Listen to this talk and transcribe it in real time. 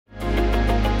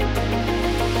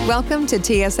Welcome to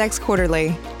TSX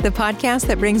Quarterly, the podcast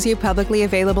that brings you publicly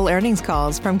available earnings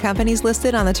calls from companies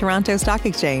listed on the Toronto Stock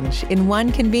Exchange in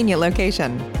one convenient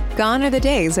location. Gone are the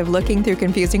days of looking through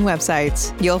confusing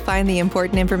websites. You'll find the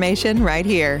important information right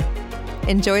here.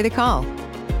 Enjoy the call.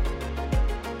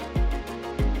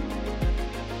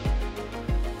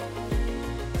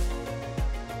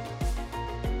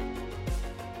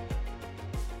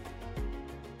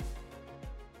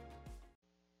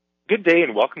 Good day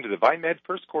and welcome to the Viemed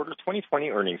First Quarter 2020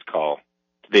 earnings call.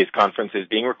 Today's conference is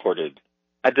being recorded.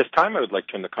 At this time, I would like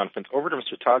to turn the conference over to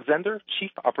Mr. Todd Zehnder,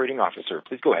 Chief Operating Officer.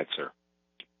 Please go ahead, sir.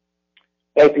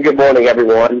 Thanks and good morning,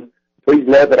 everyone. Please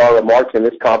note that our remarks in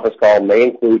this conference call may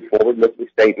include forward-looking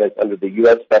statements under the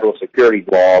U.S. federal securities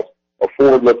laws or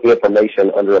forward-looking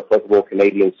information under applicable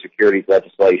Canadian securities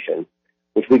legislation,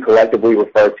 which we collectively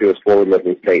refer to as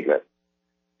forward-looking statements.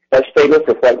 Such statements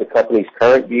reflect the company's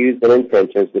current views and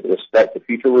intentions with respect to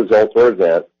future results or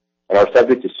events and are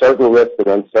subject to certain risks and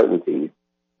uncertainties,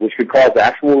 which could cause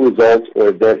actual results or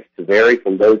events to vary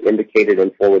from those indicated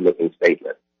in forward-looking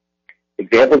statements.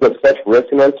 Examples of such risks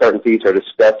and uncertainties are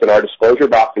discussed in our disclosure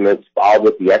documents filed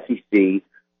with the SEC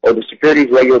or the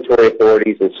securities regulatory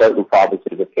authorities in certain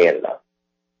provinces of Canada.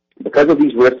 Because of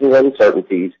these risks and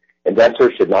uncertainties,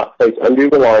 investors should not place undue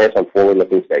reliance on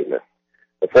forward-looking statements.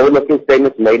 The forward-looking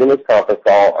statements made in this conference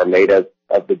call are made as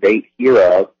of the date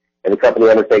hereof, and the company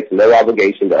undertakes no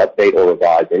obligation to update or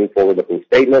revise any forward-looking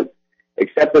statements,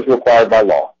 except as required by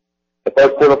law. The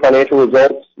first quarter financial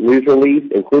results, news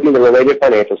release, including the related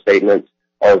financial statements,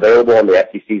 are available on the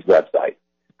SEC's website.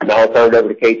 Now I'll turn it over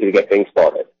to Casey to get things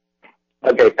started.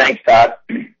 Okay, thanks, Todd.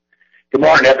 Good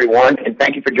morning, everyone, and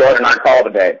thank you for joining our call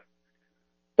today.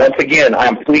 Once again, I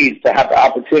am pleased to have the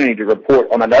opportunity to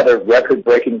report on another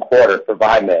record-breaking quarter for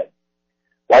Viemed.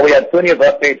 While we have plenty of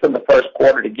updates from the first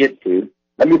quarter to get to,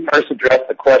 let me first address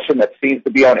the question that seems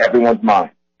to be on everyone's mind.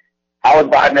 How has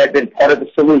Viemed been part of the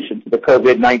solution to the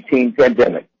COVID-19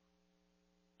 pandemic?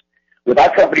 With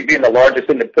our company being the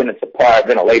largest independent supplier of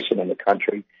ventilation in the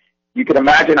country, you can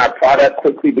imagine our product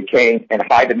quickly became in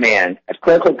high demand as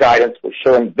clinical guidance was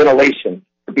showing ventilation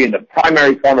to be the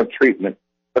primary form of treatment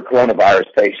for coronavirus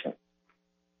patients.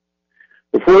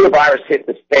 Before the virus hit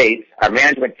the States, our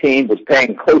management team was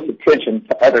paying close attention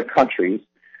to other countries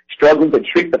struggling to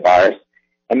treat the virus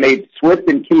and made swift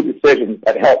and key decisions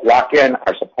that helped lock in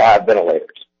our supply of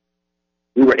ventilators.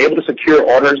 We were able to secure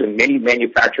orders in many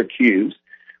manufactured queues,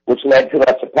 which led to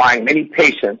us supplying many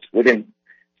patients within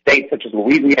states such as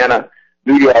Louisiana,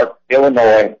 New York,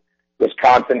 Illinois,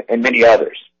 Wisconsin, and many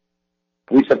others.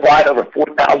 We supplied over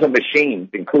 4,000 machines,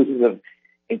 inclusive of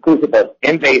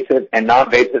invasive and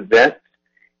non-invasive vents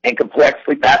and complex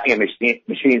sleep apnea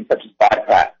machines such as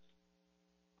BiPAP.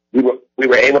 We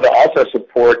were able to also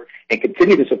support and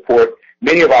continue to support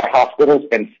many of our hospitals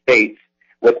and states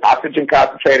with oxygen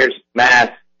concentrators,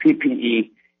 masks,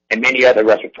 PPE, and many other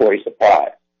respiratory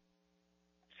supplies.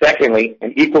 Secondly,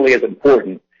 and equally as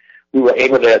important, we were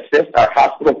able to assist our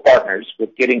hospital partners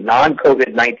with getting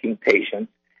non-COVID-19 patients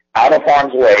out of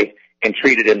harm's way and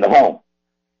treated in the home.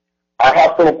 Our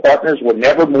hospital partners were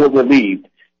never more relieved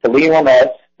to lean on us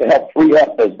to help free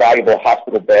up those valuable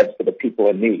hospital beds for the people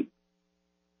in need.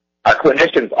 Our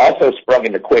clinicians also sprung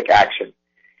into quick action,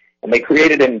 and they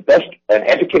created an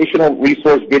educational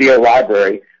resource video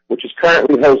library, which is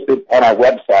currently hosted on our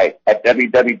website at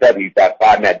www.viemed.com.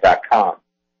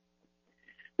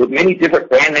 With many different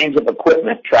brand names of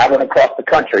equipment traveling across the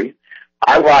country,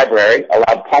 our library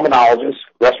allowed pulmonologists,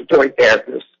 respiratory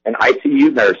therapists, and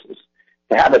ICU nurses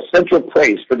to have a central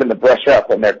place for them to brush up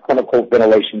on their clinical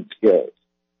ventilation skills.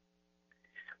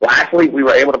 Lastly, we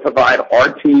were able to provide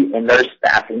RT and nurse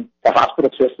staffing to hospital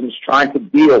systems trying to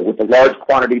deal with the large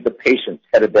quantities of patients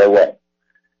headed their way.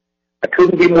 I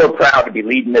couldn't be more proud to be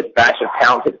leading this batch of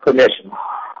talented clinicians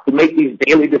who make these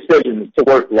daily decisions to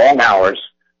work long hours,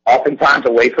 oftentimes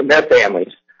away from their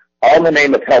families, all in the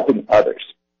name of helping others.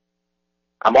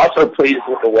 I'm also pleased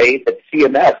with the way that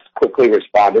CMS quickly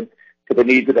responded to the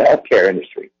needs of the healthcare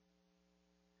industry.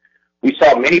 We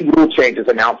saw many rule changes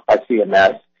announced by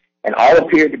CMS, and all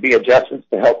appeared to be adjustments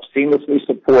to help seamlessly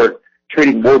support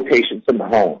treating more patients in the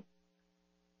home.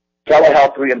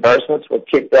 Telehealth reimbursements were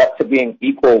kicked up to being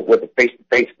equal with a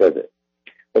face-to-face visit.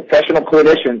 Professional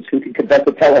clinicians who can conduct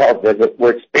a telehealth visit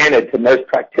were expanded to nurse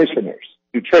practitioners,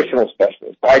 nutritional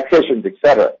specialists, dietitians,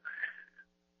 etc.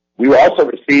 We also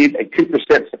received a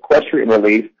 2% sequestration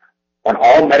relief on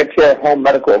all Medicare home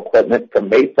medical equipment from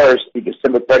May 1st through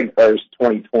December 31st,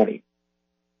 2020.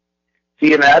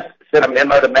 CMS sent a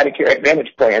memo to Medicare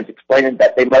Advantage plans explaining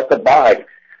that they must abide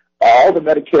by all the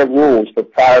Medicare rules for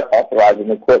prior authorizing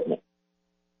equipment.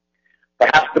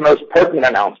 Perhaps Perhaps the most pertinent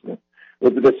announcement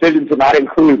was the decision to not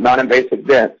include non-invasive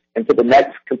vents into the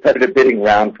next competitive bidding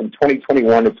round from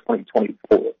 2021 to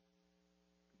 2024.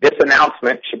 This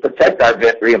announcement should protect our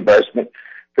vent reimbursement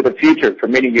for the future for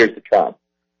many years to come.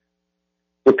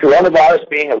 With coronavirus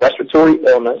being a respiratory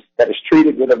illness that is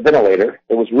treated with a ventilator,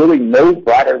 there was really no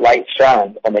brighter light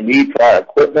shined on the need for our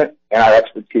equipment and our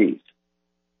expertise.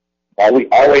 While we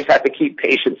always have to keep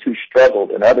patients who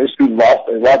struggled and others who lost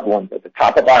their loved ones at the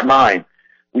top of our mind,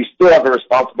 we still have a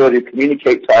responsibility to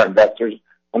communicate to our investors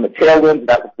on the tailwinds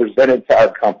that were presented to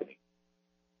our company.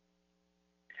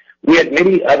 We had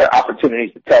many other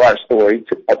opportunities to tell our story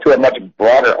to a much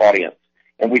broader audience,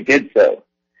 and we did so.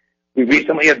 We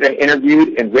recently have been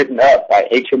interviewed and written up by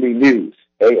HME News,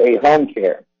 AA Home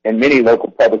Care, and many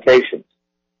local publications.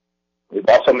 We've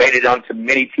also made it onto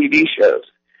many TV shows.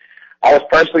 I was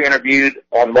personally interviewed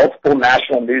on multiple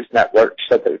national news networks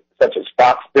such as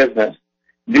Fox Business,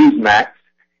 Newsmax,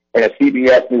 and a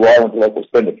CBS New Orleans local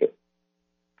syndicate.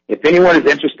 If anyone is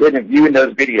interested in viewing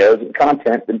those videos and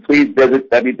content, then please visit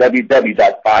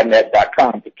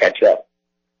www.VieMed.com to catch up.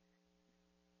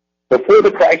 Before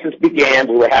the crisis began,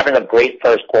 we were having a great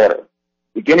first quarter.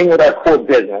 Beginning with our core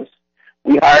business,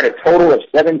 we hired a total of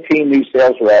 17 new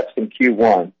sales reps in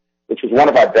Q1, which was one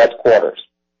of our best quarters.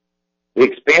 We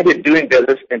expanded doing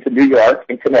business into New York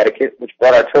and Connecticut, which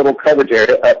brought our total coverage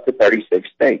area up to 36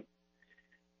 states.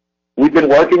 We've been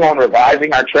working on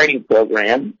revising our training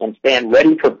program and stand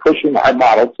ready for pushing our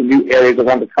model to new areas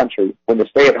around the country when the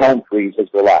stay-at-home freeze is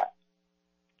relaxed.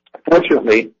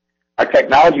 Fortunately, our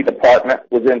technology department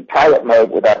was in pilot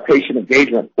mode with our patient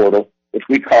engagement portal, which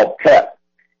we call PEP.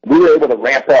 We were able to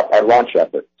ramp up our launch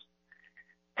efforts.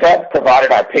 PEP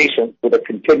provided our patients with a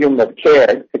continuum of care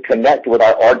to connect with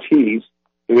our RTs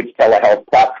through its telehealth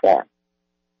platform.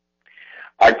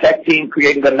 Our tech team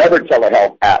created another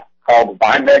telehealth app called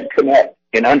VieMed Connect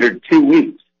in under 2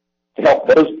 weeks to help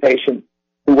those patients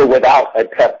who were without a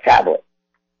PEP tablet.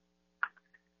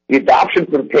 The adoption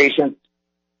for the patients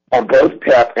on both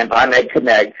PEP and VieMed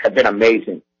Connect have been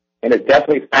amazing and has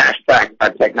definitely fast-tracked our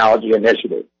technology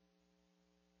initiative.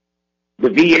 The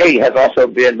VA has also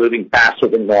been moving faster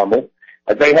than normal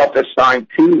as they helped us sign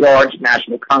 2 large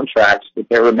national contracts with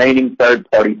their remaining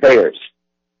third-party payers.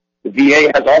 The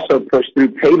VA has also pushed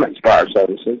through payments for our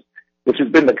services, which has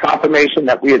been the confirmation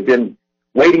that we had been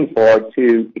waiting for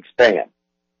to expand.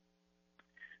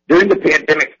 During the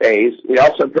pandemic phase, we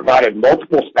also provided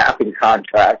multiple staffing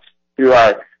contracts through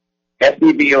our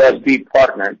SDVOSB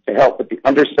partner to help with the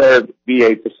underserved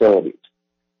VA facilities.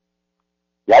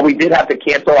 While we did have to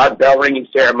cancel our bell ringing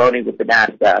ceremony with the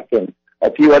NASDAQ and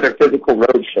a few other physical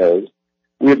road shows,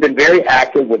 we have been very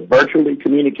active with virtually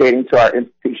communicating to our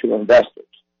institutional investors.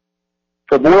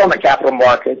 For more on the capital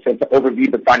markets and to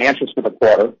overview the financials for the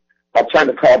quarter, I'll turn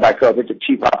the call back over to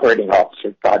Chief Operating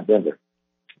Officer Todd Zehnder.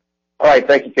 All right,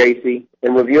 thank you, Casey.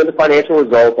 In reviewing the financial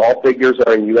results, all figures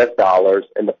are in U.S. dollars,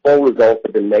 and the full results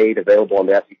have been made available on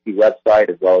the SEC website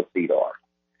as well as SEDAR.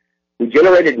 We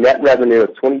generated net revenue of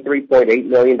 $23.8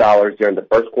 million during the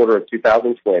first quarter of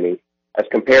 2020 as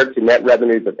compared to net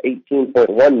revenues of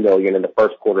 $18.1 million in the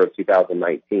first quarter of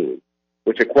 2019,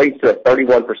 which equates to a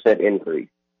 31% increase.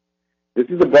 This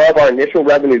is above our initial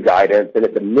revenue guidance and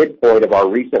at the midpoint of our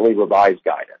recently revised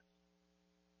guidance.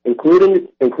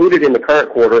 Included in the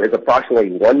current quarter is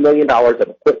approximately $1 million of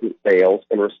equipment sales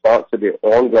in response to the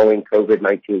ongoing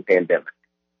COVID-19 pandemic.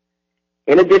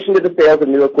 In addition to the sales of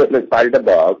new equipment cited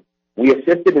above, we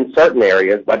assisted in certain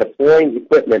areas by deploying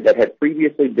equipment that had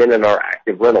previously been in our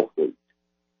active rental fleet.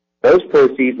 Those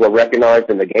proceeds were recognized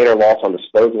in the gain or loss on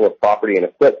disposal of property and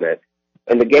equipment,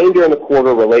 and the gain during the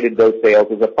quarter related to those sales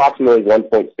was approximately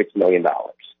 $1.6 million.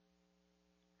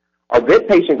 Our vent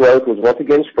patient growth was once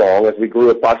again strong as we grew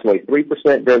approximately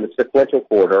 3% during the sequential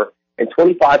quarter and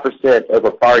 25%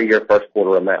 over prior year first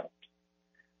quarter amounts.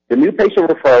 The new patient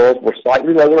referrals were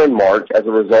slightly lower in March as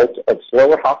a result of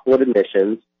slower hospital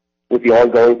admissions with the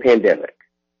ongoing pandemic,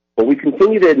 but we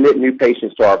continue to admit new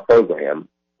patients to our program,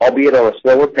 albeit on a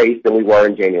slower pace than we were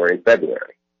in January and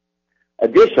February.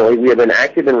 Additionally, we have been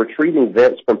active in retrieving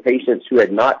vents from patients who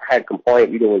had not had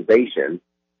compliant utilization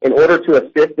in order to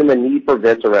assist in the need for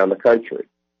vents around the country.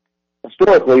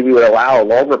 Historically, we would allow a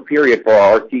longer period for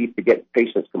our RTs to get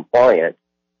patients compliant,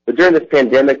 but during this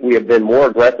pandemic, we have been more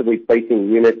aggressively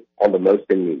placing units on the most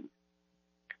in need.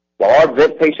 While our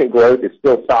vent patient growth is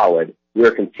still solid, we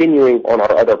are continuing on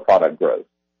our other product growth.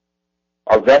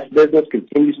 Our vest business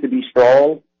continues to be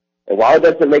strong, and while it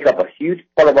doesn't make up a huge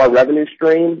part of our revenue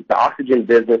stream, the oxygen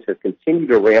business has continued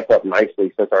to ramp up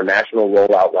nicely since our national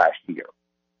rollout last year.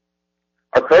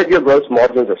 Our current year gross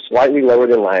margins are slightly lower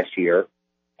than last year.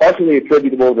 partially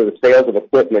attributable to the sales of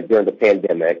equipment during the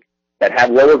pandemic that have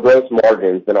lower gross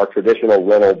margins than our traditional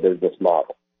rental business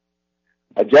model.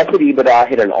 Adjusted EBITDA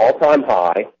hit an all-time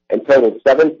high and totaled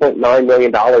 $7.9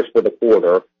 million for the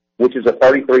quarter, which is a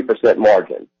 33%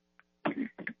 margin.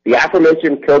 The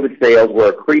aforementioned COVID sales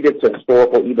were accretive to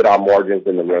historical EBITDA margins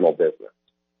in the rental business.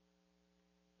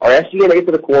 Our SG&A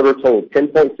for the quarter totaled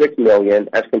 $10.6 million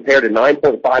as compared to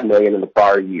 $9.5 million in the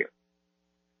prior year.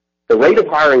 The rate of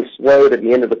hiring slowed at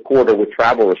the end of the quarter with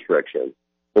travel restrictions,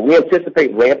 but we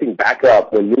anticipate ramping back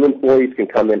up when new employees can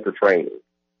come in for training.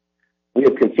 We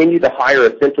have continued to hire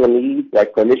essential needs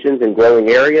like clinicians in growing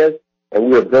areas, and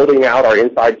we are building out our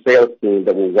inside sales team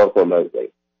that will work remotely.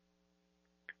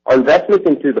 Our investments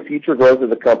into the future growth of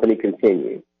the company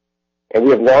continue, and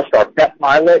we have launched our PEP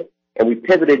pilot, and we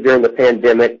pivoted during the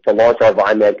pandemic to launch our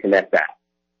VieMed Connect app.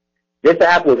 This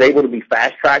app was able to be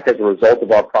fast-tracked as a result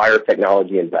of our prior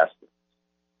technology investments.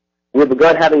 We have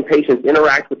begun having patients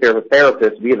interact with their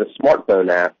therapist via the smartphone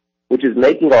app, which is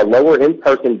making our lower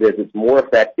in-person visits more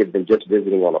effective than just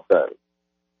visiting on a phone.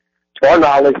 To our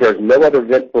knowledge, there is no other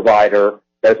vent provider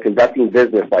that is conducting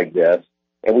business like this,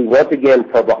 and we once again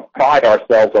pride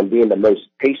ourselves on being the most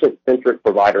patient-centric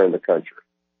provider in the country.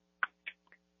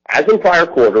 As in prior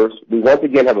quarters, we once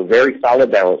again have a very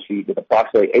solid balance sheet with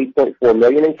approximately $8.4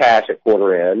 million in cash at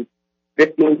quarter end,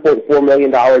 $15.4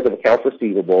 million of accounts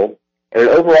receivable, and an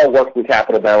overall working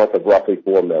capital balance of roughly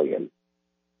 $4 million.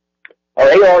 Our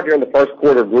AR during the first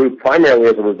quarter grew primarily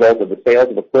as a result of the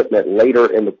sales of equipment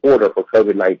later in the quarter for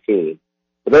COVID-19,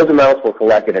 but those amounts were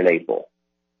collected in April.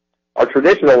 Our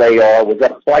traditional AR was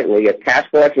up slightly as cash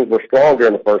collections were strong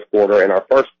during the first quarter, and our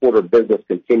first quarter business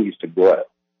continues to grow.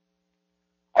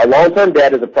 Our long-term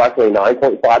debt is approximately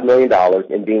 $9.5 million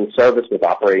and being serviced with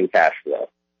operating cash flow.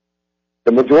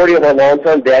 The majority of our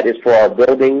long-term debt is for our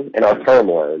building and our term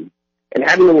loan, and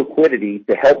having the liquidity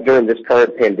to help during this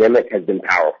current pandemic has been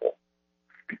powerful.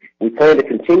 We plan to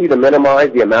continue to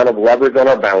minimize the amount of leverage on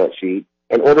our balance sheet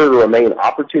in order to remain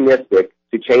opportunistic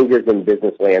to changes in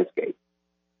business landscape.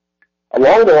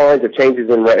 Along the lines of changes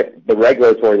in the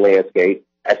regulatory landscape,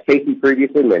 as Casey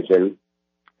previously mentioned,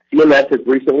 CMS has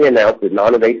recently announced that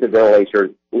non-invasive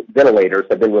ventilators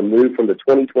have been removed from the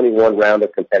 2021 round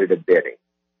of competitive bidding.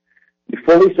 We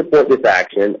fully support this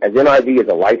action as NIV is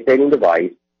a life-saving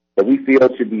device that we feel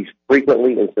should be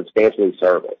frequently and substantially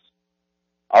serviced.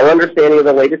 Our understanding of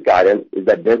the latest guidance is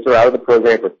that vents are out of the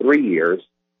program for 3 years,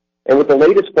 and with the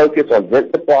latest focus on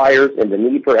vent suppliers and the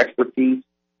need for expertise,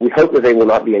 we hope that they will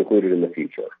not be included in the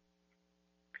future.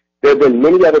 There have been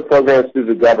many other programs through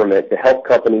the government to help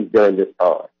companies during this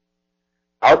time.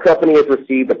 Our company has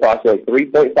received approximately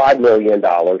 $3.5 million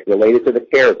related to the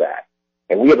CARES Act,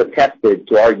 and we have attested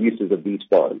to our uses of these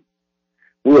funds.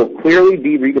 We will clearly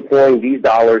be redeploying these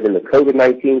dollars in the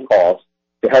COVID-19 costs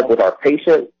to help with our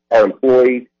patients, our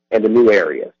employees, and the new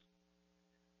areas.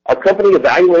 Our company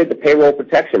evaluated the Payroll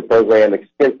Protection Program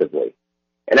extensively,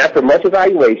 and after much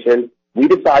evaluation, we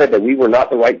decided that we were not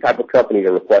the right type of company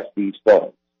to request these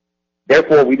funds.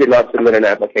 Therefore, we did not submit an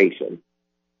application.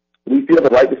 We feel the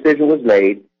right decision was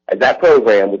made as that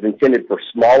program was intended for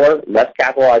smaller, less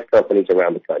capitalized companies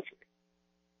around the country.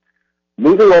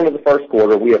 Moving on to the first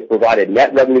quarter, we have provided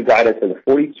net revenue guidance in the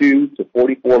 $42 to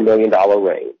 $44 million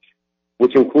range,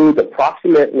 which includes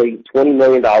approximately $20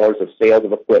 million of sales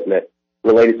of equipment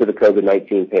related to the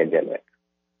COVID-19 pandemic.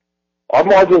 Our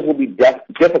margins will be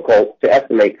difficult to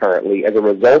estimate currently as a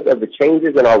result of the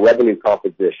changes in our revenue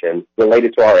composition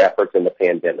related to our efforts in the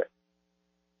pandemic.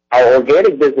 Our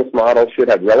organic business model should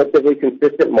have relatively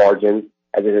consistent margins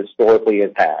as it historically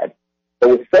has had, but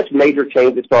with such major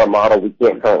changes to our model, we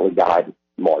can't currently guide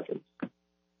margins.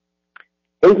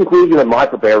 In conclusion of my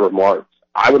prepared remarks,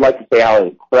 I would like to say how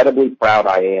incredibly proud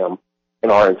I am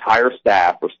and our entire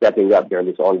staff for stepping up during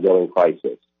this ongoing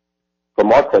crisis.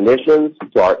 From our clinicians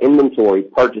to our inventory,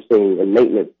 purchasing, and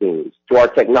maintenance teams, to our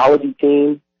technology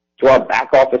team, to our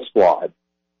back office squad,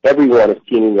 everyone is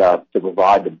teaming up to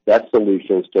provide the best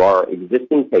solutions to our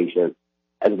existing patients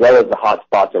as well as the hot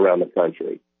spots around the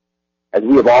country. As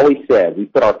we have always said, we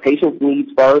put our patients' needs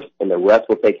first and the rest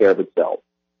will take care of itself.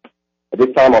 At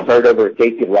this time, I'll turn it over to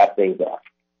Casey to wrap things up.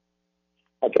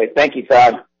 Okay, thank you,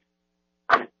 Todd.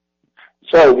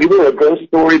 So we were a growth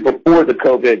story before the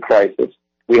COVID crisis.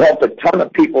 We helped a ton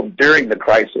of people during the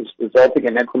crisis, resulting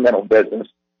in incremental business.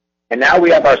 And now we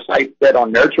have our sights set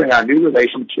on nurturing our new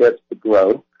relationships to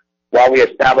grow while we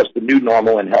establish the new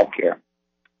normal in healthcare.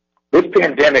 This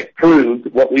pandemic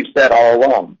proved what we've said all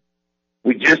along.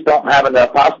 We just don't have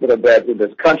enough hospital beds in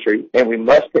this country, and we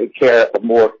must take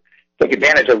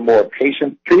advantage of more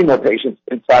patients, treating more patients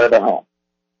inside of the home.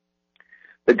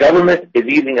 The government is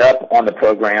easing up on the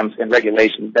programs and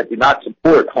regulations that do not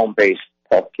support home-based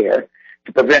health care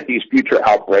to prevent these future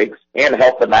outbreaks and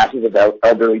help the masses of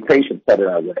elderly patients that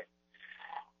are our way.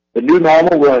 The new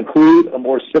normal will include a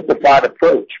more simplified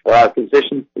approach for our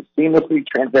physicians to seamlessly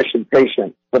transition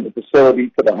patients from the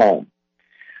facility to the home.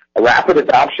 A rapid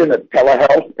adoption of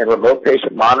telehealth and remote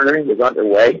patient monitoring is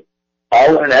underway,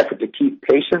 all in an effort to keep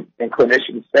patients and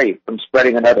clinicians safe from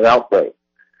spreading another outbreak.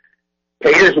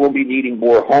 Payers will be needing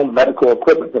more home medical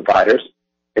equipment providers,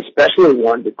 especially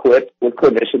ones equipped with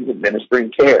clinicians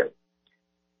administering care.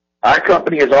 Our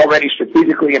company is already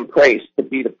strategically in place to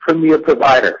be the premier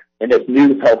provider in this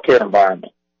new healthcare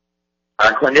environment.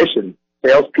 Our clinicians,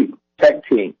 salespeople, tech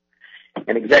team,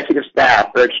 and executive staff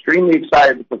are extremely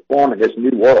excited to perform in this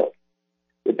new world.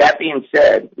 With that being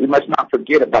said, we must not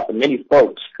forget about the many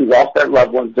folks who lost their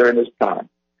loved ones during this time.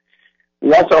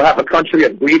 We also have a country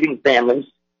of grieving families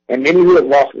and many who have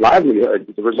lost livelihoods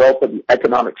as a result of the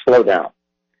economic slowdown.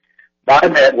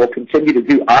 VieMed will continue to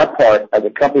do our part as a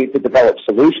company to develop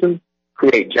solutions,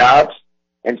 create jobs,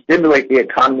 and stimulate the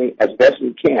economy as best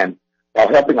we can while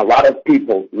helping a lot of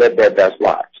people live their best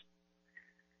lives.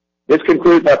 This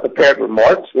concludes our prepared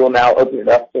remarks. We'll now open it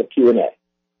up for Q&A.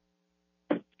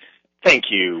 Thank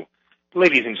you.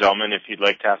 Ladies and gentlemen, if you'd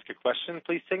like to ask a question,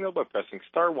 please signal by pressing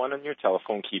 *1 on your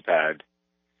telephone keypad.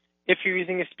 If you're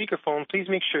using a speakerphone, please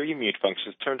make sure your mute function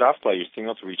is turned off to allow your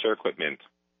signal to reach our equipment.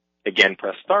 Again,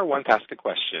 press *1 to ask a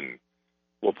question.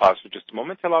 We'll pause for just a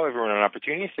moment to allow everyone an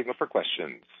opportunity to signal for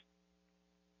questions.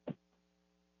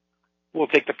 We'll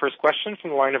take the first question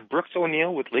from the line of Brooks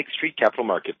O'Neil with Lake Street Capital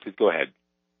Markets. Please go ahead.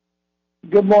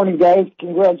 Good morning, guys.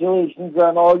 Congratulations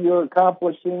on all you're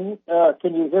accomplishing.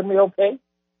 Can you hear me okay?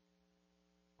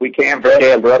 We can,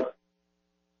 Brooks.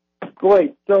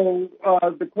 Great. So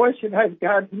the question I've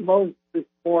gotten most this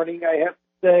morning, I have to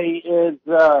say, is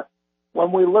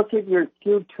when we look at your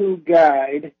Q2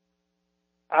 guide,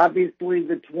 obviously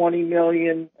the $20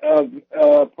 million of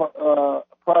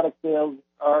product sales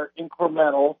are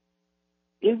incremental.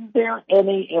 Is there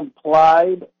any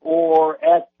implied or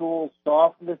actual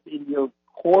softness in your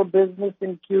core business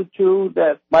in Q2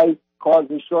 that might cause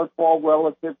a shortfall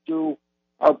relative to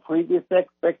our previous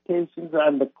expectations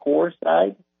on the core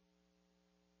side?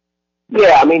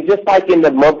 Yeah, I mean, just like in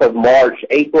the month of March,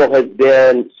 April has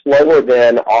been slower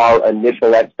than our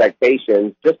initial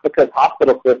expectations just because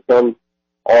hospital systems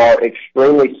are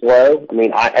extremely slow. I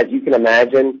mean, as you can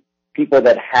imagine, people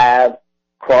that have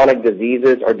chronic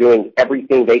diseases are doing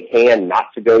everything they can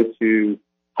not to go to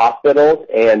hospitals,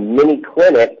 and many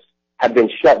clinics have been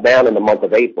shut down in the month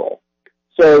of April.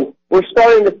 So we're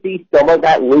starting to see some of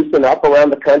that loosen up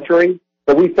around the country,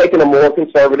 but we've taken a more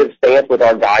conservative stance with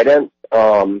our guidance.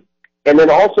 And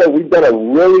then also we've done a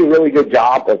really, really good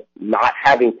job of not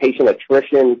having patient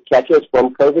attrition catch us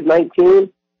from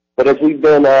COVID-19. But as we've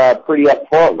been pretty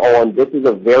upfront on, this is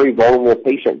a very vulnerable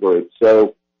patient group.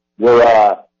 So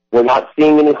we're not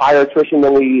seeing any higher attrition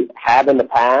than we have in the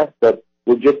past, but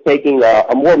we're just taking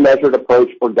a more measured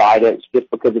approach for guidance just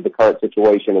because of the current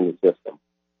situation in the system.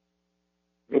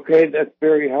 Okay, that's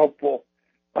very helpful.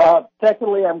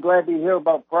 Secondly, I'm glad to hear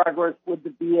about progress with the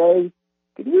VA.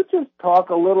 Can you just talk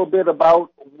a little bit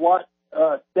about what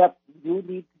steps you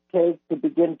need to take to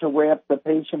begin to ramp the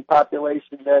patient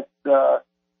population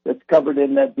that's covered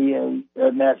in that VA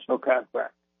national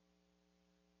contract?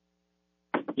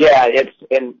 Yeah,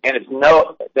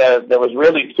 there was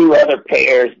really two other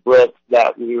payers, Brooks,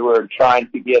 that we were trying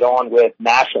to get on with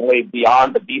nationally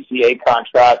beyond the BCA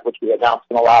contract, which we announced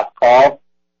in the last call.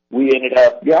 We ended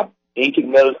up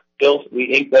inking those deals. We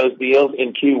inked those deals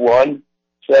in Q1.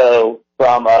 So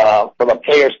from a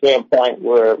payer standpoint,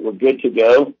 we're good to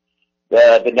go.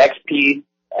 The next piece,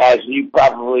 as you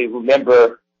probably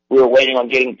remember, we were waiting on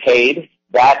getting paid.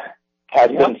 That has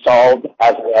been solved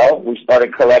as well. We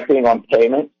started collecting on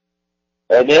payments.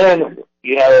 And then,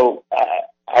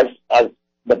 as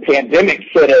the pandemic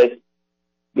hit us,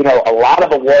 a lot of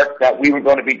the work that we were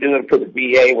going to be doing for the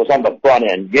VA was on the front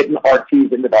end, getting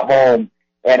RTs into the home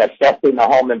and assessing the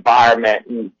home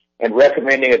environment and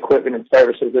recommending equipment and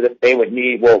services that they would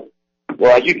need. Well,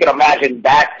 as you can imagine,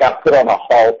 that got put on a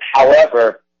halt.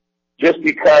 However, just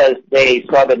because they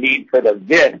saw the need for the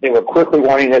VIT, they were quickly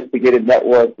wanting us to get in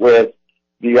network with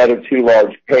the other two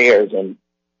large payers, and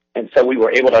so we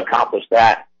were able to accomplish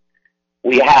that.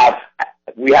 We have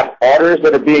orders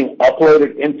that are being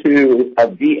uploaded into a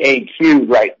VA queue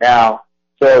right now,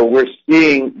 so we're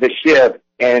seeing the shift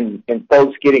and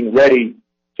folks getting ready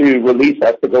to release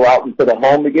us to go out into the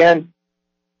home again,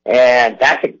 and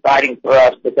that's exciting for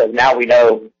us because now we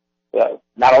know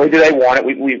not only do they want it,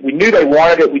 we knew they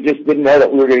wanted it, we just didn't know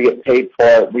that we were going to get paid for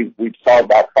it. We've solved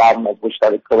that problem as we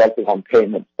started collecting on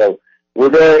payments. So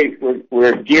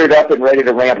we're geared up and ready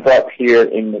to ramp up here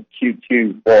in the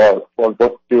Q2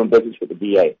 for doing business with the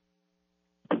VA.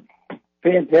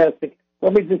 Fantastic.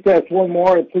 Let me just ask one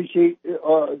more. I appreciate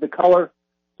the color.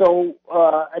 So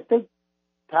I think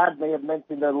Todd may have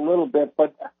mentioned it a little bit,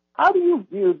 but how do you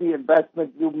view the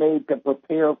investment you made to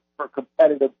prepare for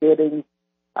competitive bidding?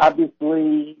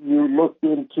 Obviously, you looked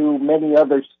into many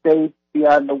other states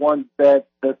beyond the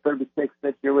 36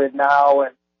 that you're in now.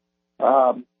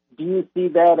 And do you see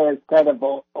that as kind of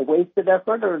a wasted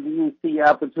effort, or do you see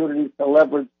opportunities to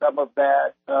leverage some of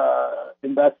that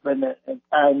investment and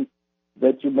time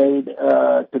that you made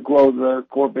to grow the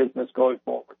core business going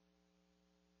forward?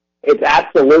 It's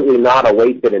absolutely not a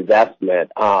wasted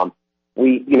investment.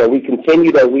 We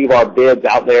continue to leave our bids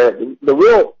out there. The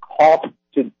real cost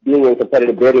to being in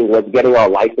competitive bidding was getting our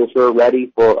licensure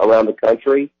ready for around the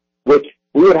country, which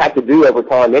we would have to do over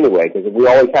time anyway, because we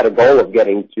always had a goal of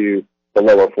getting to the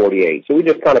lower 48. So we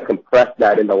just kind of compressed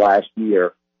that in the last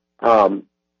year.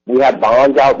 We have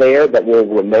bonds out there that will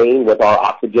remain with our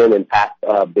oxygen and PAC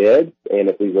bids, and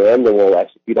if we win, then we'll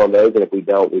execute on those, and if we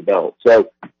don't, we don't. So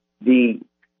the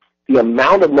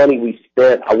amount of money we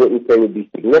spent, I wouldn't say would be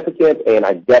significant, and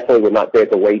I definitely would not say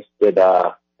it's a wasted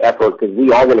effort, because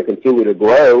we are going to continue to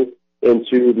grow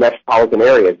into metropolitan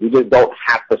areas. We just don't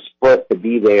have to sprint to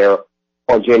be there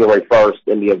on January 1st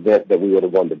in the event that we would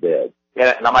have won the bid.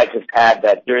 Yeah, and I might just add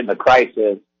that during the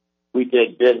crisis, we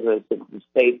did business in some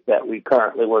states that we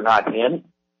currently were not in,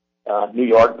 New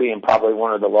York being probably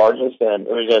one of the largest, and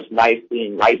it was just nice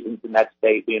being licensed in that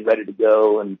state, being ready to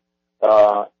go, and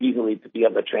easily to be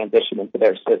able to transition into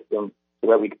their system to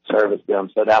where we could service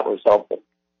them. So that was helpful.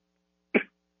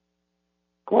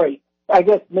 Great. I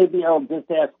guess maybe I'll just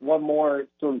ask one more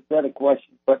sort of set of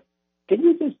questions, but can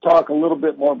you just talk a little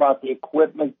bit more about the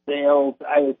equipment sales?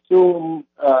 I assume,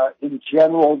 in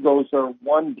general, those are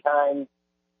one-time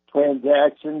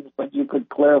transactions, but you could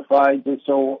clarify just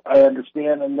so I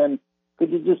understand. And then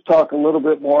could you just talk a little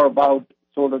bit more about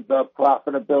sort of the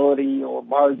profitability or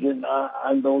margin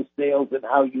on those sales and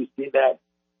how you see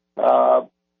that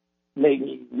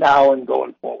maybe now and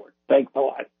going forward? Thanks a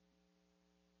lot.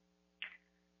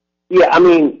 Yeah, I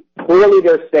mean, clearly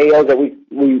there's sales that we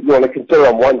want to consider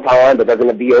them one time, but they're going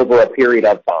to be over a period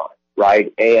of time,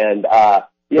 right? And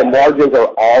the margins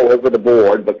are all over the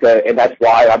board, and that's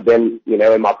why I've been,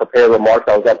 in my prepared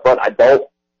remarks, I was up front.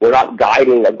 We're not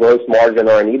guiding a gross margin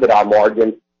or an EBITDA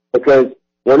margin because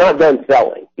we're not done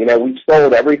selling. We've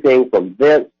sold everything from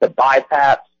vents to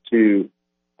BiPAPs to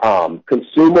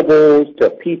consumables to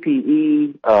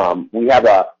PPE. We have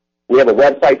a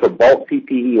website for bulk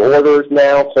PPE orders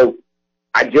now. So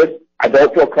I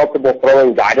don't feel comfortable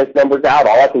throwing guidance numbers out.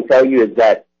 All I can tell you is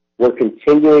that we're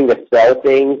continuing to sell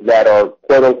things that are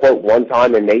quote unquote one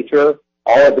time in nature,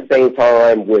 all at the same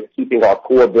time with keeping our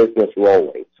core business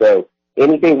rolling. So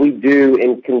anything we do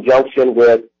in conjunction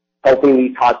with helping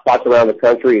these hotspots around the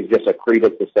country is just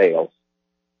accretive to sales.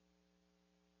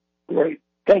 Great.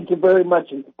 Thank you very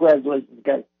much, and congratulations,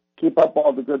 guys. Keep up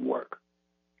all the good work.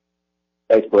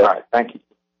 Thanks, Brett. All right, thank you.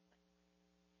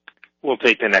 We'll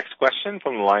take the next question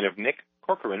from the line of Nick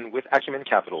Corcoran with Acumen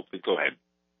Capital. Please go ahead.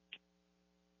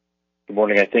 Good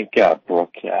morning. I think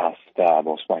Brooke asked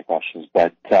most of my questions,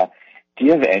 but do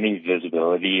you have any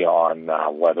visibility on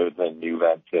whether the new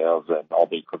vent sales and all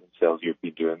the equipment sales you've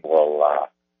been doing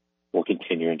will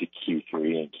continue into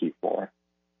Q3 and Q4?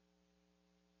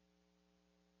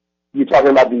 You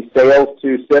talking about these sales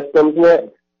to systems,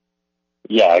 Nick?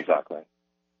 Yeah, exactly.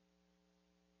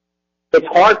 It's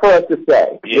hard for us to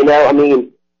say. Yeah.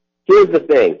 Here's the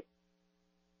thing.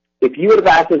 If you would have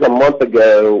asked us a month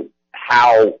ago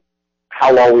how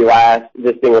long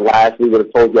this thing would last, we would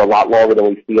have told you a lot longer than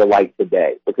we feel like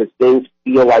today, because things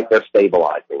feel like they're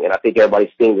stabilizing, and I think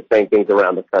everybody's seeing the same things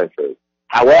around the country.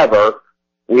 However,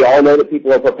 we all know that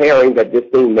people are preparing that this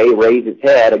thing may raise its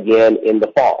head again in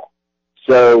the fall.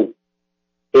 So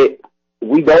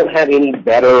we don't have any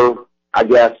better, I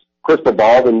guess, crystal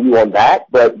ball than you on that,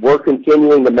 but we're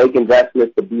continuing to make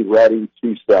investments to be ready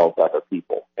to sell to other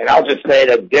people. And I'll just say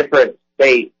that different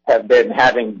states have been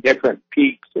having different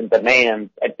peaks in demand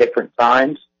at different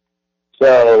times.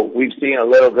 So we've seen a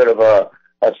little bit of a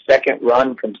second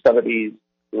run from some of these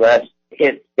less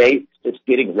hit states just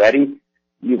getting ready.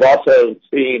 You've also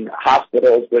seen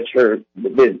hospitals which have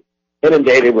been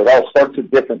inundated with all sorts of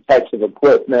different types of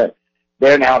equipment.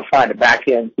 They're now trying to back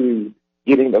into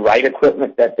getting the right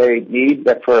equipment that they need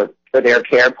for their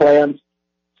care plans.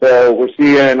 So we're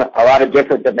seeing a lot of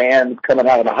different demands coming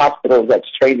out of the hospitals that's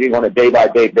changing on a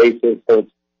day-by-day basis. So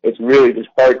it's really just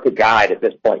hard to guide at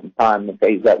this point in time, the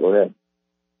phase that we're in.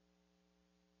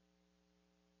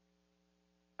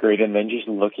 Great. And then just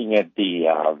looking at the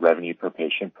revenue per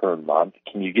patient per month,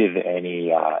 can you give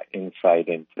any insight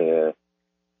into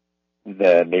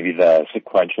maybe the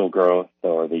sequential growth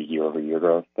or the year-over-year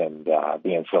growth and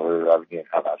the ancillary revenue and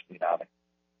how that's been happening?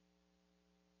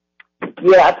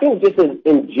 Yeah, I think just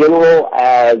in general,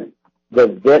 as the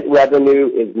vent revenue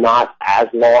is not as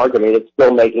large. I mean, it's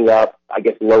still making up, I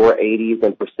guess, lower 80s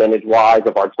and percentage-wise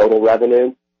of our total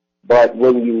revenue. But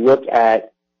when you look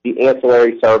at the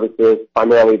ancillary services,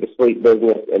 primarily the sleep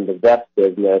business and the vest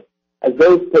business, as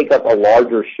those take up a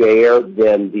larger share,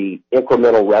 then the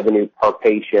incremental revenue per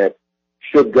patient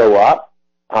should go up.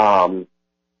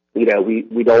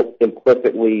 We don't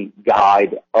implicitly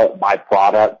guide by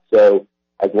product, so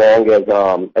as long as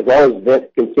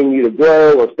vents continue to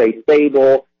grow or stay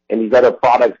stable and these other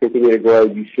products continue to grow,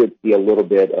 you should see a little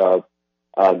bit of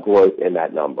growth in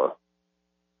that number.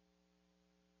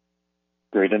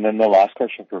 Great. And then the last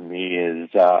question for me is,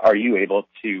 are you able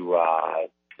to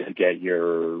get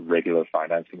your regular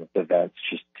financing with the vents?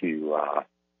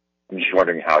 I'm just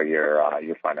wondering how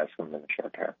you're financing them in the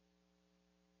short term.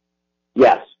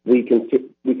 Yes, we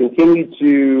continue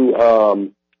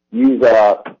to use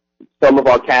some of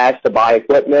our cash to buy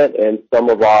equipment and some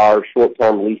of our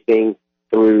short-term leasing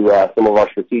through some of our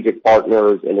strategic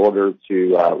partners in order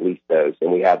to lease those.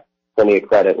 And we have plenty of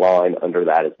credit line under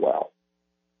that as well.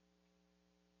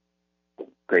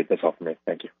 Great. That's all for me.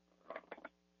 Thank you.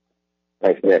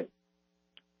 Thanks, Nick.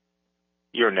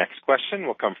 Your next question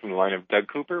will come from the line of Doug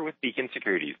Cooper with Beacon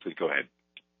Securities. Please go ahead.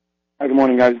 Hi, good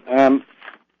morning, guys.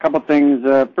 Couple of things.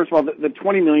 First of all, the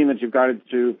 $20 million that you've guided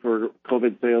to for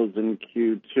COVID sales in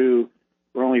Q2,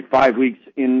 we're only 5 weeks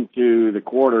into the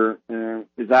quarter.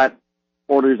 Is that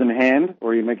orders in hand,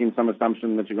 or are you making some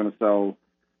assumption that you're going to sell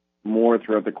more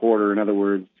throughout the quarter? In other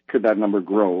words, could that number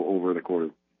grow over the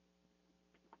quarter?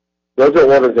 Those are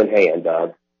orders in hand,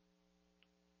 Doug.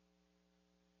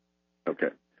 Okay.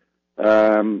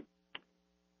 Now,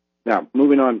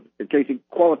 moving on. Casey,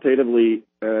 qualitatively,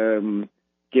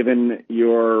 given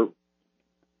your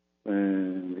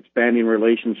expanding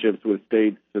relationships with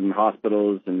states and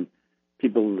hospitals and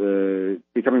people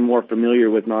becoming more familiar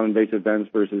with non-invasive vents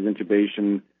versus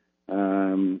intubation,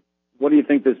 what do you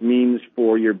think this means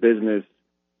for your business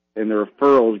and the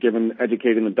referrals, given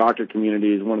educating the doctor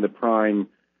community is one of the priming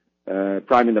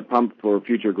the pump for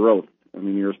future growth? I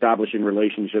mean, you're establishing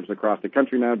relationships across the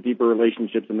country now, deeper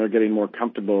relationships, and they're getting more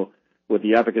comfortable with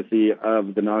the efficacy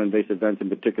of the non-invasive vents in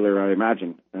particular, I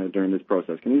imagine, during this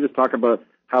process. Can you just talk about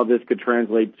how this could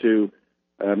translate to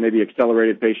maybe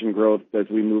accelerated patient growth as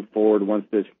we move forward once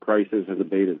this crisis has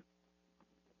abated?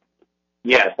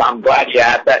 Yes, I'm glad you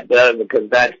asked that, Doug, because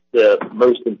that's the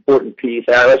most important piece.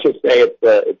 Let's just say it's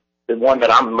the one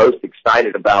that I'm most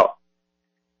excited about.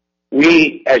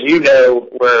 We, as you know,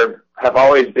 have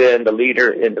always been the leader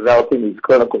in developing these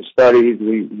clinical studies.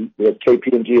 We had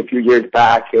KPMG a few years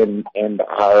back, and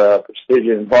our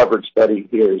Precision Harvard study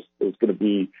here is going to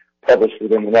be published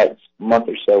within the next month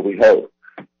or so, we hope.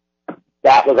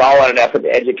 That was all in an effort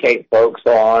to educate folks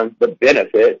on the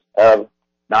benefits of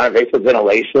non-invasive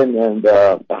ventilation and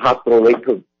the hospital rate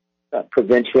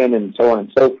prevention and so on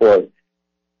and so forth.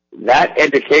 That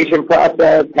education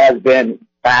process has been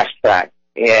fast-tracked,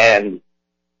 and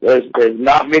there's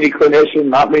not many clinicians,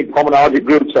 not many pulmonology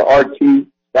groups or RT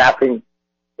staffing,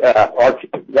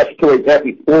 respiratory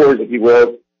therapy floors, if you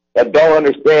will, that don't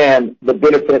understand the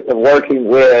benefits of working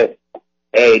with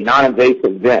a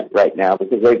non-invasive vent right now,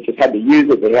 because they've just had to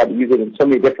use it. They had to use it in so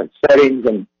many different settings,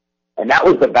 and that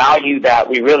was the value that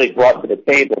we really brought to the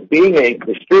table. Being a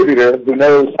distributor who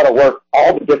knows how to work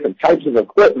all the different types of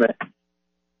equipment,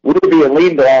 we were being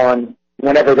leaned on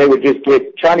whenever they would just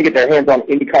trying to get their hands on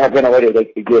any kind of ventilator they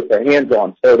could get their hands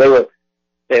on. So they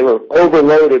were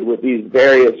overloaded with these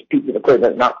various pieces of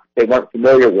equipment they weren't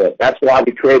familiar with. That's why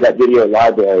we created that video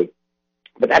library.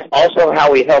 But that's also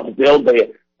how we helped build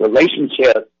the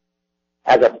relationship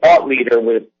as a thought leader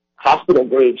with hospital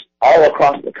groups all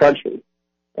across the country.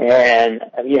 And,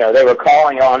 they were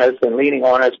calling on us and leaning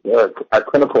on us for our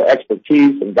clinical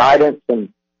expertise and guidance, and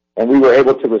we were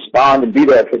able to respond and be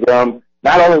there for them,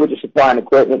 not only with the supply and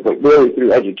equipment, but really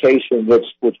through education, which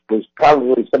was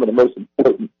probably some of the most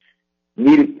important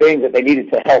needed things that they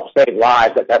needed to help save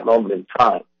lives at that moment in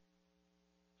time.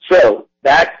 So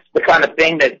that's the kind of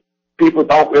thing that people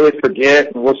don't really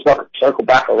forget, and we'll circle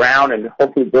back around and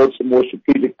hopefully build some more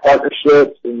strategic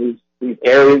partnerships in these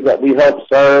areas that we help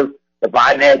serve. The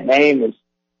VieMed name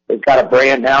is it's got a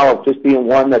brand now of just being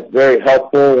one that's very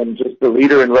helpful and just the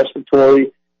leader in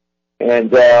respiratory.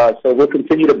 And so we'll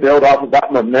continue to build off of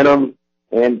that momentum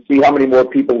and see how many more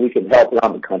people we can help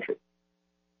around the country.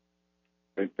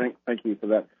 Great. Thank you for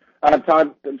that.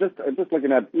 Todd, just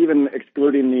looking at, even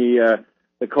excluding the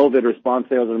COVID response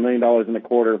sales of $1 million in the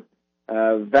quarter,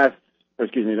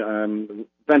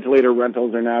 ventilator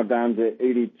rentals are now down to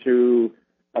 82%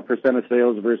 of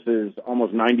sales versus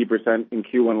almost 90% in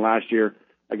Q1 last year.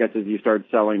 I guess as you start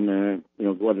selling,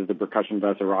 whether the percussion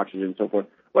vests or oxygen and so forth.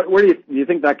 Where do you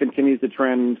think that continues to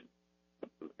trend,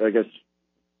 I guess,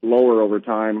 lower over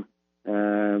time?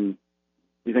 Do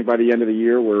you think by the end of the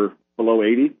year we're below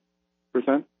 80%?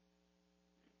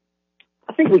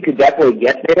 I think we could definitely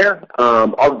get there.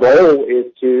 Our goal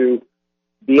is to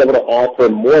be able to offer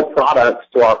more products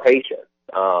to our patients.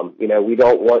 We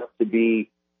don't want to be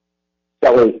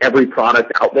selling every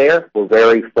product out there. We're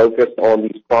very focused on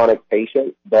these chronic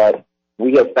patients, but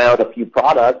we have found a few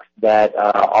products that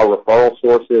our referral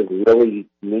sources really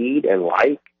need and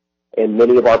like, and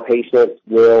many of our patients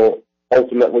will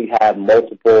ultimately have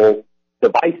multiple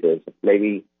devices.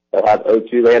 Maybe they'll have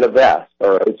O2 and a vest,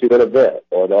 or O2 and a vest,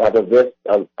 or they'll have a vest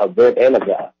and a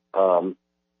vest.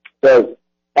 So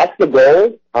that's the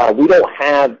goal. We don't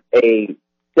have a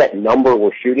set number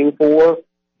we're shooting for,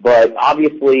 but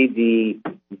obviously the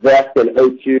vest and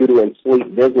O2 and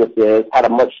sleep businesses had a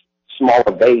much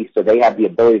smaller base, so they have the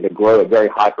ability to grow at very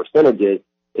high percentages.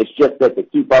 It's just that to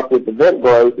keep up with the vent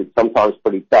growth is sometimes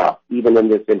pretty tough, even in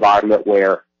this environment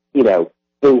where,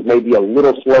 things may be a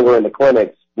little slower in the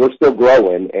clinics. We're still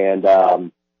growing, and,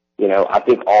 I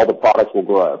think all the products will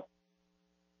grow.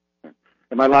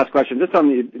 And my last question, just on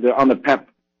the PEP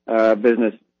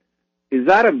business, is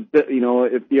that if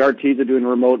the RTs are doing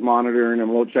remote monitoring and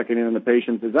remote checking in on the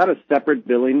patients, is that a separate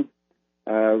billing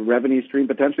revenue stream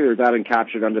potentially, or is that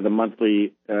captured under the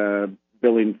monthly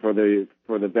billing for the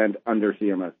vent under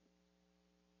CMS?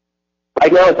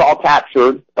 Right now, it's all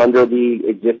captured under the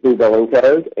existing billing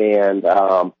code, and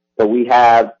so we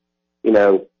have,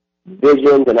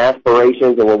 visions and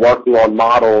aspirations, and we're working on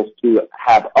models to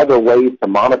have other ways to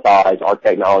monetize our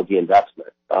technology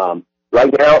investment.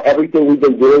 Right now, everything we've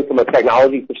been doing from a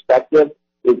technology perspective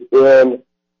is in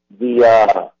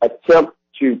the attempt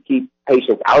to keep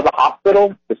patients out of the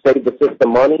hospital, to save the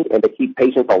system money, and to keep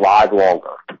patients alive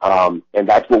longer. And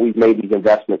that's what we've made these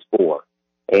investments for.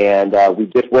 And we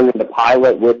just went into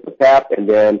pilot with the PEP, and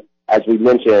then, as we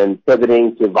mentioned,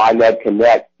 pivoting to VieMed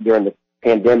Connect during the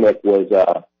pandemic was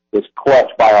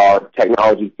clutched by our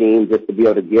technology team, just to be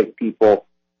able to give people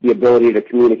the ability to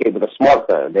communicate with a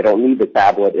smartphone. They don't need the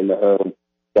tablet in the home.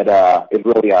 That is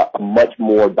really a much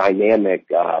more dynamic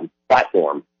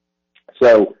platform.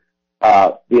 So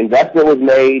the investment was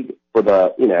made for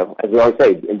the, as we always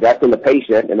say, invest in the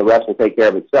patient, and the rest will take care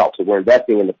of itself. So we're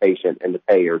investing in the patient and the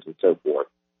payers and so forth.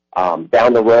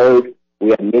 Down the road, we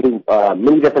have many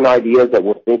different ideas that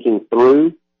we're thinking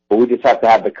through, but we just have to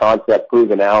have the concept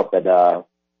proven out that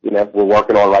we're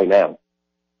working on right now.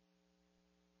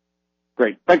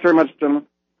 Great. Thanks very much, gentlemen.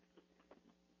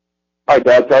 All right,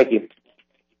 Doug. Thank you.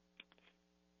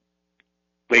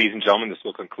 Ladies and gentlemen, this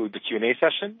will conclude the Q&A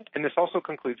session, and this also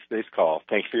concludes today's call.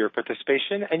 Thank you for your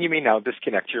participation, and you may now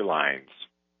disconnect your lines.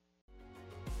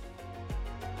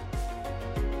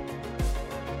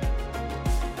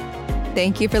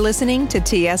 Thank you for listening to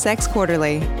TSX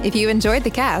Quarterly. If you enjoyed the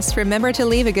cast, remember to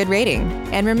leave a good rating.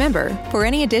 And remember, for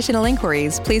any additional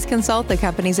inquiries, please consult the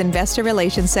company's investor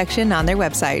relations section on their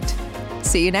website.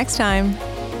 See you next time.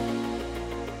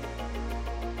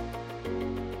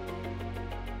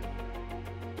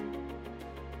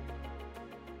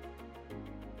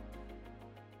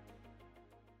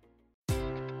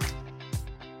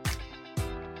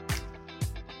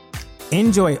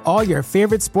 Enjoy all your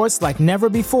favorite sports like never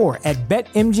before at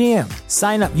BetMGM.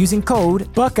 Sign up using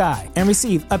code Buckeye and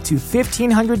receive up to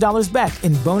 $1,500 back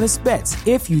in bonus bets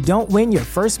if you don't win your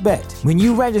first bet. When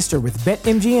you register with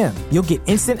BetMGM, you'll get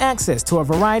instant access to a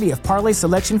variety of parlay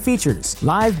selection features,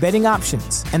 live betting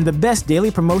options, and the best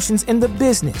daily promotions in the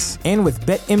business. And with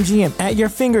BetMGM at your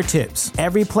fingertips,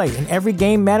 every play and every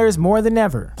game matters more than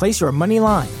ever. Place your money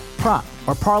line, prop,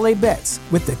 or parlay bets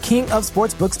with the king of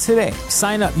sportsbooks today.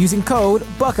 Sign up using code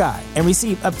Buckeye and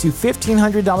receive up to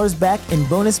 $1,500 back in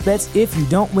bonus bets if you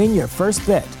don't win your first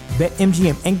bet.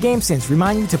 BetMGM and GameSense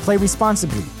remind you to play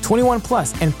responsibly. 21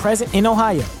 plus and present in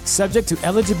Ohio, subject to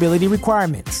eligibility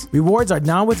requirements. Rewards are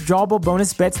non-withdrawable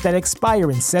bonus bets that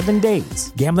expire in 7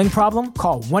 days. Gambling problem?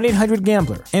 Call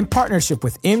 1-800-GAMBLER. In partnership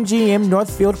with MGM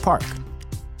Northfield Park.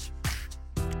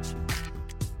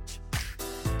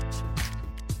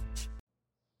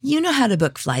 You know how to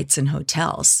book flights and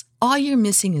hotels. All you're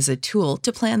missing is a tool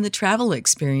to plan the travel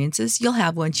experiences you'll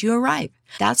have once you arrive.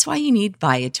 That's why you need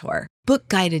Viator. Book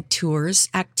guided tours,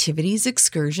 activities,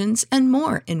 excursions, and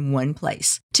more in one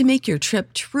place to make your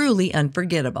trip truly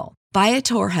unforgettable.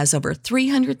 Viator has over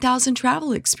 300,000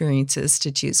 travel experiences to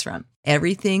choose from.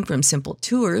 Everything from simple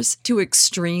tours to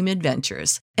extreme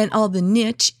adventures and all the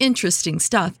niche, interesting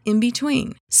stuff in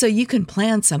between. So you can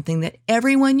plan something that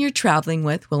everyone you're traveling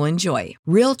with will enjoy.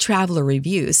 Real traveler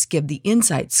reviews give the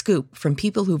inside scoop from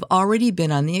people who've already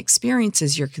been on the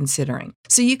experiences you're considering.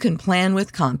 So you can plan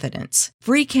with confidence.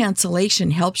 Free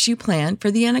cancellation helps you plan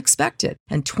for the unexpected.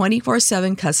 And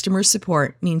 24/7 customer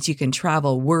support means you can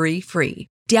travel worry-free.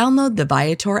 Download the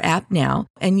Viator app now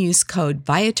and use code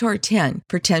Viator10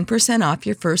 for 10% off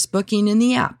your first booking in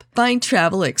the app. Find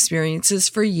travel experiences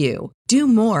for you. Do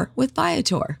more with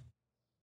Viator.